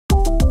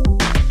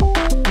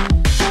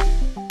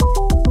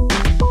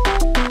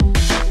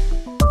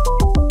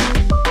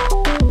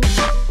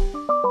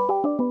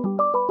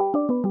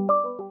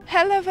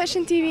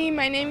Fashion TV,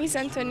 my name is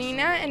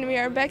Antonina and we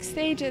are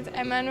backstage at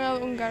Emanuel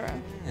Ungara.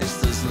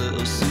 It's those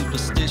little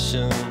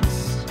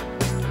superstitions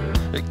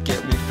that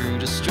get me through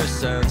the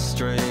stress and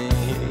strain.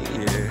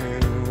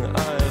 Yeah,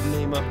 I have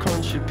made my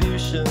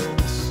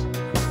contributions.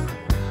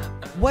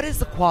 What is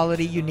the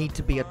quality you need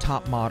to be a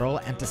top model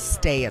and to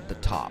stay at the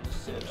top?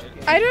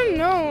 I don't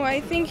know,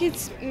 I think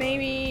it's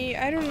maybe,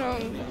 I don't know,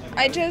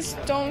 I just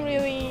don't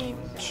really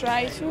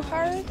try too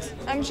hard.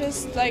 I'm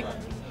just like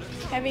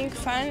having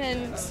fun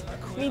and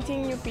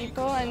meeting new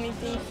people and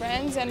meeting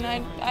friends, and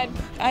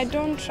I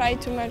don't try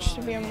too much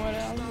to be a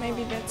model.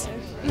 Maybe that's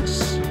it.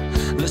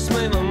 Let's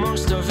make the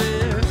most of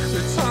it.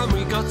 The time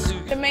we got to.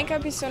 The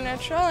makeup is so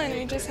natural and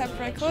we just have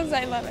freckles.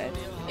 I love it.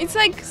 It's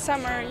like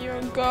summer.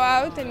 You go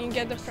out and you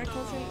get the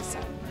freckles in the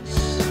sun.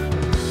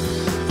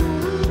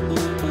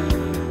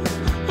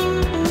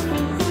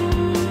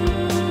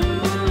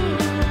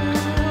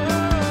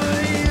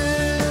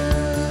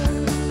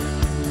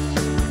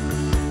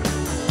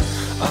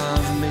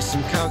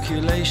 Some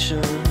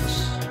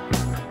calculations,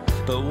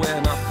 but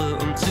when I put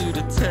them to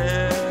the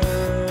test,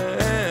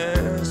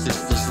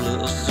 it's those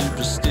little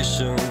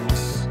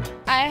superstitions.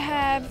 I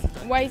have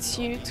white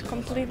suit,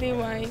 completely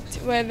white,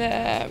 with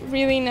a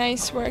really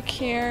nice work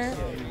here,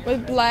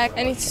 with black,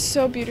 and it's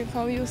so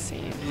beautiful, you'll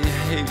see.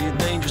 Behaving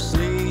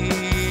dangerously,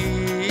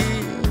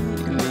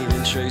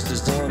 leaving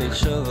traces on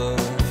each other.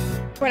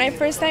 When I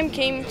first time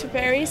came to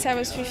Paris, I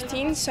was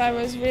 15, so I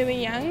was really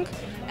young.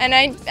 And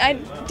I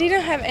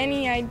didn't have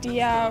any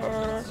idea,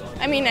 or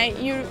I mean,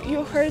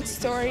 you heard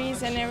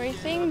stories and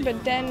everything,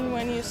 but then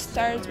when you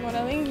start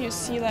modeling, you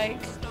see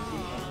like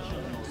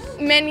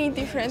many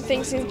different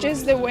things. It's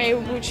just the way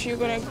which you're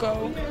gonna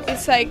go.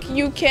 It's like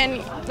it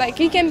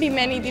can be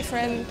many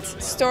different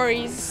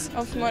stories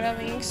of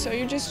modeling, so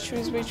you just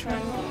choose which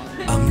one.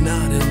 I'm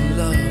not in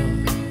love,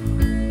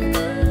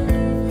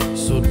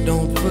 so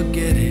don't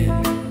forget it.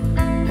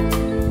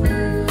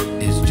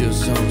 It's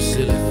just some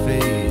silly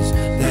phase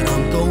that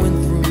I'm going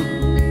through,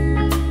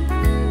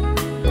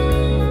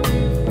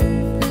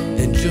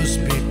 and just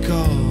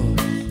because.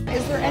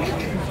 Is there any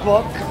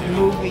book,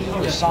 movie,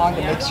 or song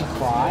that makes you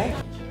cry?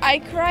 I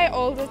cry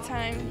all the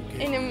time.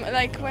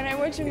 Like when I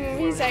watch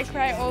movies, I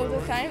cry all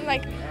the time.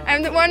 Like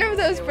I'm one of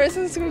those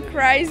persons who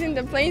cries in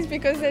the planes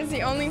because that's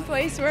the only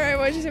place where I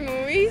watch the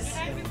movies,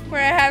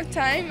 where I have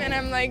time, and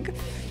I'm like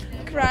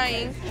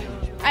crying.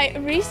 I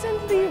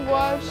recently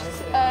watched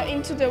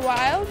Into the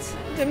Wild,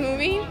 the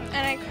movie,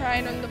 and I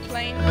cried on the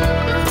plane.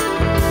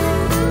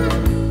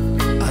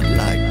 I'd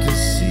like to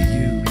see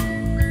you,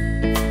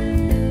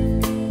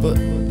 but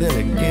then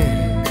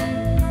again,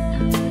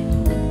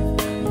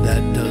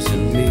 that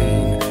doesn't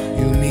mean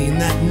you mean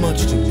that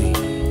much to me.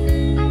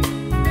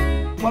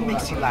 What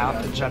makes you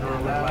laugh in general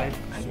in life?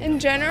 In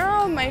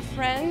general, my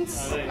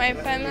friends, my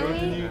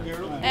family,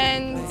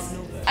 and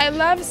I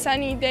love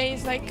sunny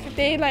days. Like a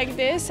day like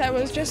this, I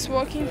was just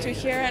walking to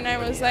here and I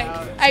was like,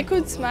 I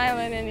could smile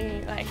at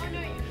any, like,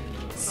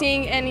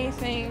 seeing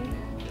anything.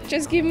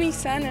 Just give me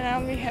sun and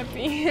I'll be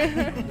happy.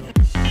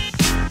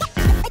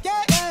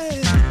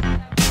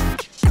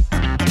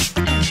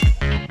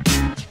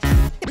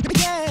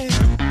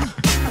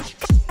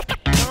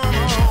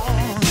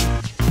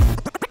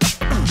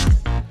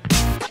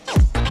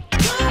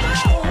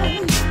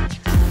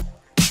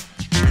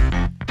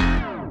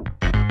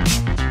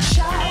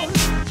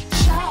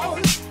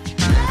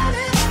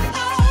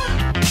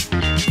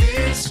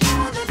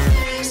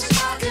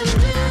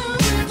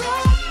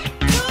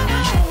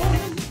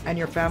 And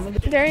your family?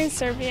 They're in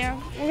Serbia.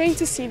 I'm going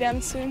to see them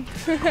soon.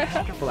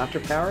 Wonderful. After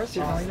Paris,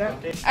 you're going there?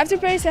 After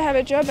Paris, I have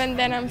a job and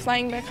then I'm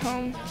flying back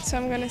home. So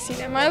I'm going to see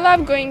them. I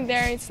love going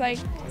there. It's like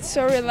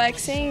so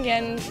relaxing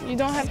and you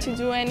don't have to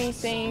do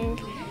anything.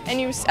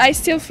 And I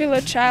still feel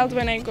a child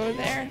when I go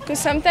there. Because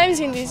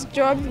sometimes in this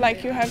job,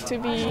 like you have to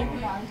be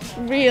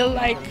real,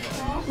 like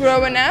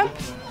growing up.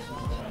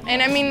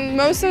 And I mean,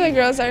 most of the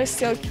girls are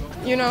still,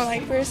 you know,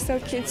 like we're still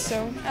kids.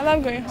 So I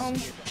love going home.